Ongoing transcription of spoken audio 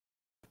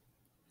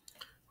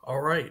All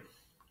right.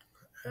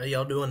 How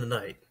y'all doing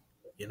tonight?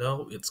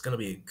 It's going to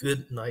be a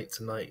good night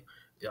tonight.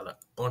 Got a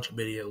bunch of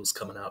videos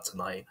coming out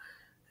tonight.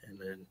 And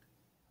then,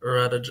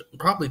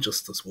 probably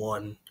just this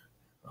one.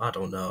 I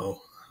don't know.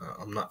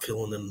 I'm not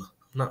feeling in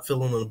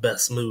the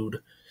best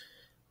mood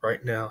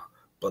right now.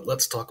 But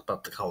let's talk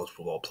about the college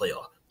football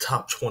playoff,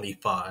 top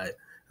 25.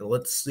 And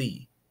let's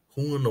see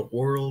who in the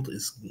world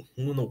is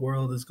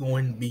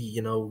going to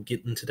be,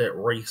 getting to that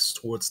race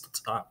towards the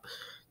top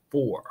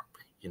four.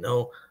 You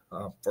know,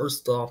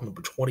 First off,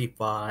 number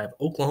 25,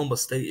 Oklahoma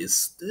State is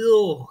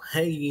still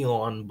hanging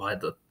on by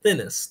the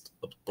thinnest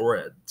of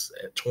threads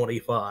at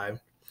 25.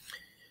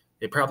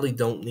 They probably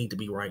don't need to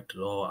be ranked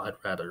at all. I'd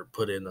rather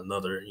put in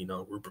another,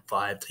 group of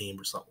five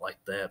team or something like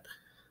that.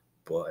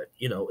 But,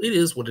 it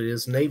is what it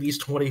is. Navy's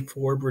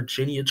 24,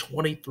 Virginia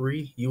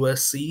 23,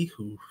 USC,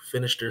 who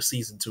finished their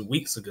season 2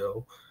 weeks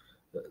ago,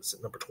 is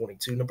at number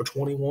 22. Number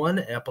 21,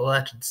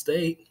 Appalachian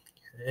State.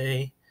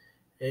 Hey,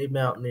 hey,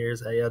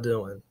 Mountaineers, how y'all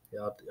doing?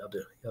 Y'all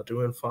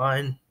doing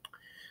fine?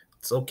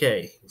 It's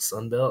okay.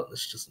 Sun Belt,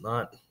 it's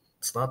not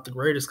the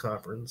greatest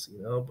conference,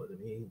 but I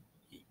mean,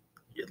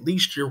 at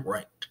least you're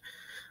ranked.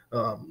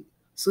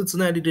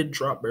 Cincinnati didn't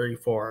drop very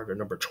far. They're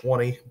number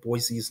 20.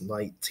 Boise's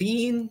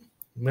 19.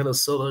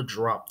 Minnesota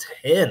dropped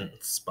 10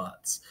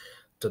 spots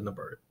to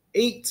number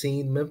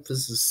 18.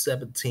 Memphis is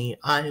 17.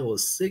 Iowa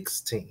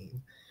 16.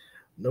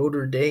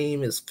 Notre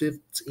Dame is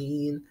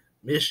 15.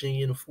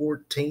 Michigan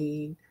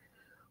 14.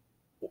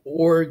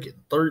 Oregon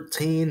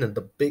 13, and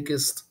the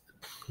biggest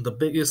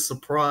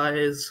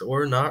surprise,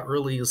 or not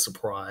really a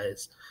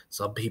surprise,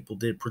 some people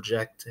did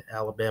project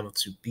Alabama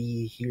to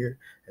be here,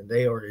 and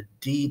they are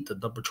indeed the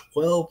number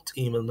 12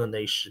 team in the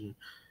nation.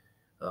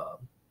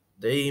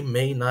 They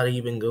may not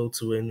even go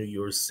to a New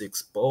Year's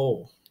Six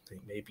bowl. They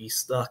may be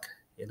stuck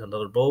in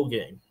another bowl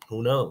game.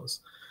 Who knows?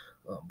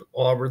 But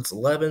Auburn's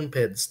 11,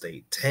 Penn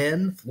State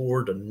 10,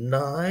 Florida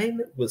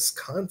 9,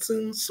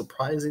 Wisconsin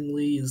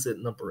surprisingly is at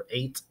number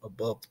 8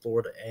 above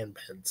Florida and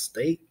Penn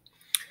State.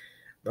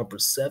 Number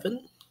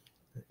 7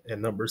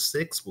 and number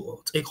 6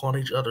 will take on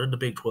each other in the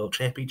Big 12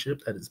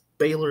 championship. That is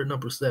Baylor at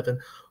number 7,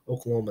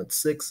 Oklahoma at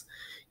 6.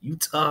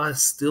 Utah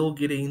is still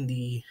getting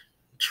the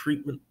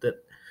treatment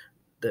that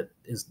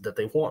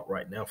they want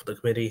right now for the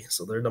committee,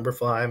 so they're number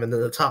 5, and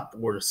then the top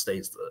 4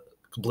 stays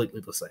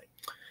completely the same.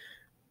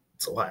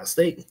 It's Ohio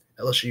State,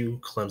 LSU,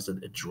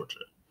 Clemson, and Georgia.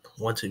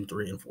 1, 2,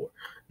 3, and 4.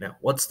 Now,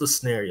 what's the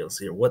scenarios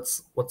here?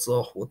 What's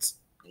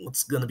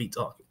going to be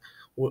talking?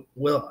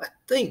 Well, I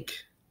think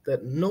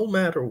that no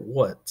matter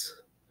what,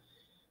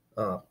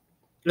 at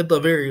the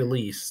very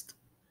least,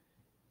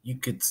 you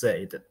could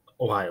say that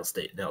Ohio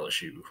State and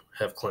LSU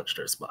have clinched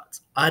their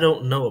spots. I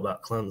don't know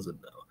about Clemson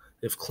though.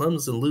 If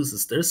Clemson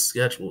loses, their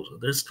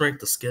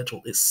strength of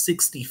schedule is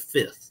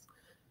 65th.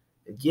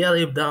 And yeah,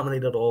 they've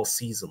dominated all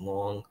season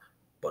long.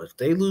 But if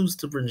they lose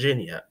to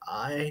Virginia,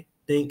 I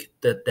think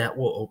that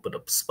will open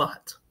up a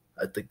spot.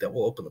 I think that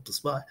will open up the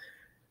spot.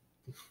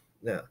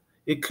 Now,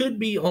 it could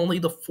be only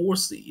the 4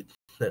 seed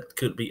that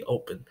could be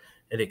open,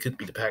 and it could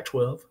be the Pac-12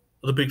 or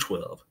the Big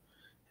 12.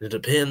 It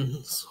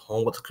depends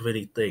on what the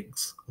committee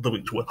thinks of the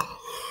Big 12.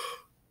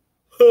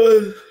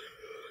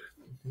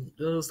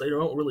 Because they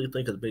don't really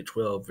think of the Big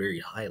 12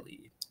 very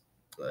highly.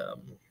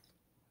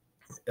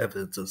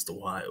 Evidence as to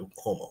why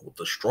Oklahoma, with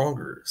the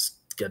stronger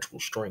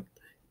schedule strength,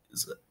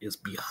 is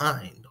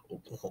behind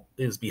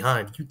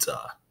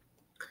Utah.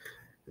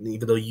 And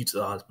even though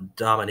Utah has been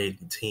dominating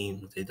the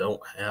team, they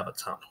don't have a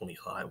top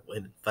 25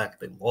 win. In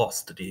fact, they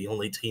lost to the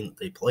only team that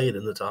they played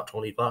in the top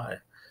 25,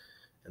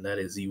 and that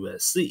is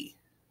USC.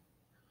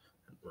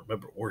 And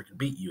remember, Oregon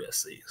beat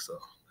USC.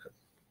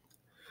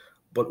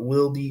 But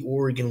will the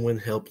Oregon win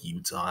help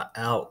Utah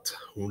out?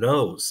 Who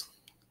knows?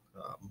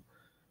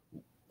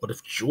 What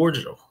if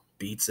Georgia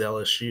beats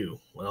LSU?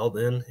 Well,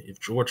 then, if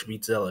Georgia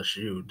beats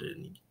LSU,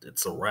 then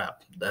it's a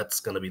wrap. That's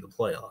going to be the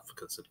playoff,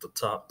 because if the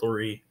top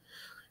 3,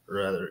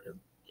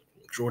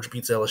 Georgia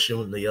beats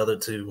LSU and the other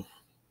 2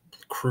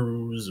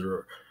 cruise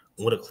or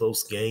win a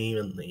close game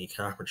in the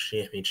conference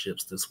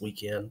championships this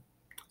weekend,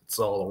 it's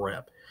all a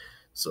wrap.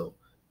 So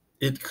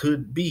it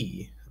could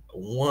be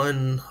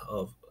one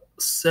of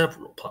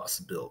several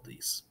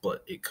possibilities,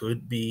 but it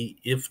could be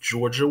if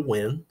Georgia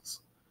wins,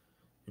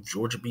 if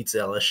Georgia beats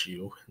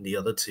LSU and the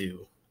other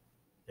 2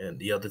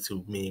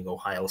 meaning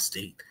Ohio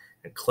State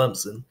and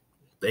Clemson,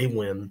 they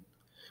win,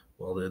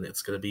 well, then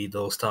it's going to be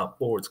those top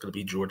 4. It's going to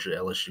be Georgia,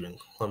 LSU, and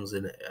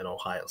Clemson, and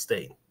Ohio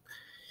State.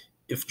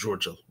 If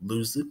Georgia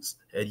loses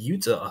and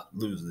Utah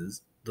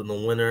loses, then the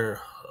winner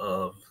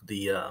of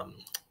the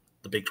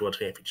Big 12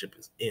 championship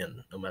is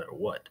in, no matter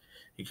what.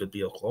 It could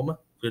be Oklahoma,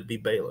 it could be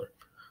Baylor.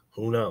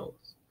 Who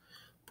knows?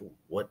 But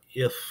what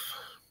if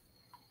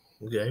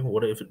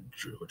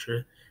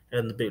Georgia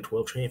and the Big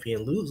 12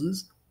 champion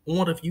loses?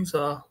 What if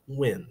Utah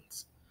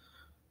wins?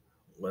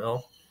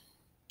 Well,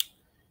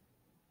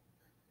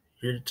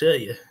 here to tell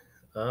you,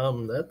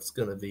 that's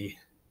going to be.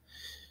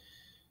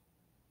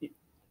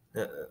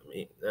 I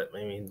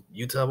mean,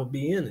 Utah will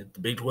be in it. The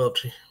Big 12,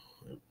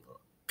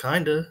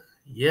 kinda,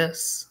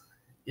 yes.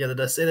 Yeah,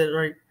 did I say that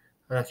right?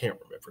 I can't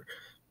remember.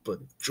 But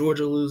if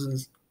Georgia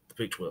loses, the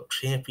Big 12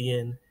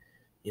 champion,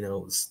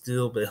 is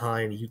still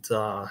behind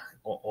Utah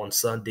on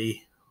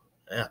Sunday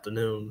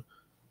afternoon.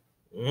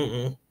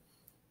 Mm-mm.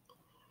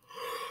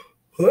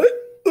 What?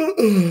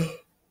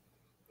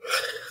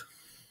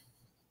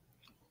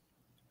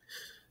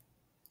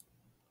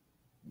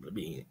 I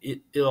mean,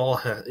 it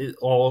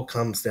all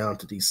comes down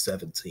to these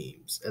 7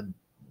 teams, and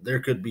there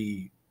could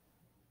be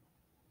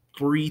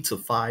 3 to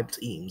 5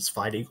 teams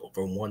fighting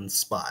over one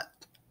spot.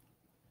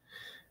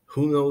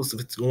 Who knows if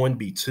it's going to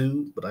be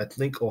 2? But I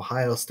think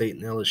Ohio State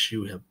and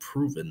LSU have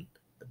proven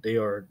that they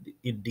are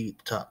indeed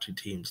the top 2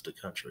 teams in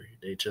the country.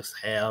 They just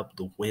have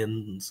the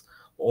wins.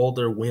 All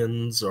their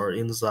wins are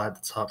inside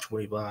the top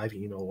 25.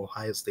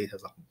 Ohio State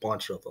has a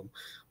bunch of them.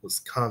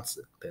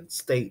 Wisconsin, Penn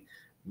State,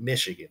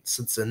 Michigan,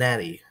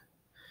 Cincinnati,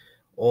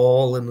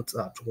 all in the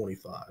top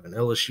 25. And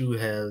LSU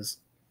has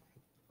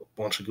a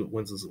bunch of good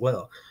wins as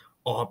well.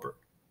 Auburn,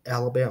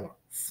 Alabama,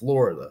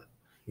 Florida,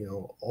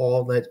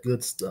 all that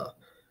good stuff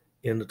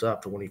in the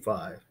top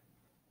 25.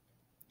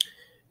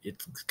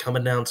 It's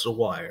coming down to the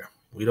wire.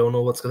 We don't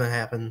know what's going to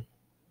happen,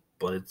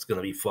 but it's going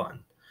to be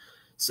fun.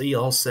 See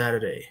y'all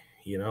Saturday,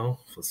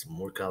 for some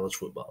more college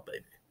football,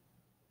 baby.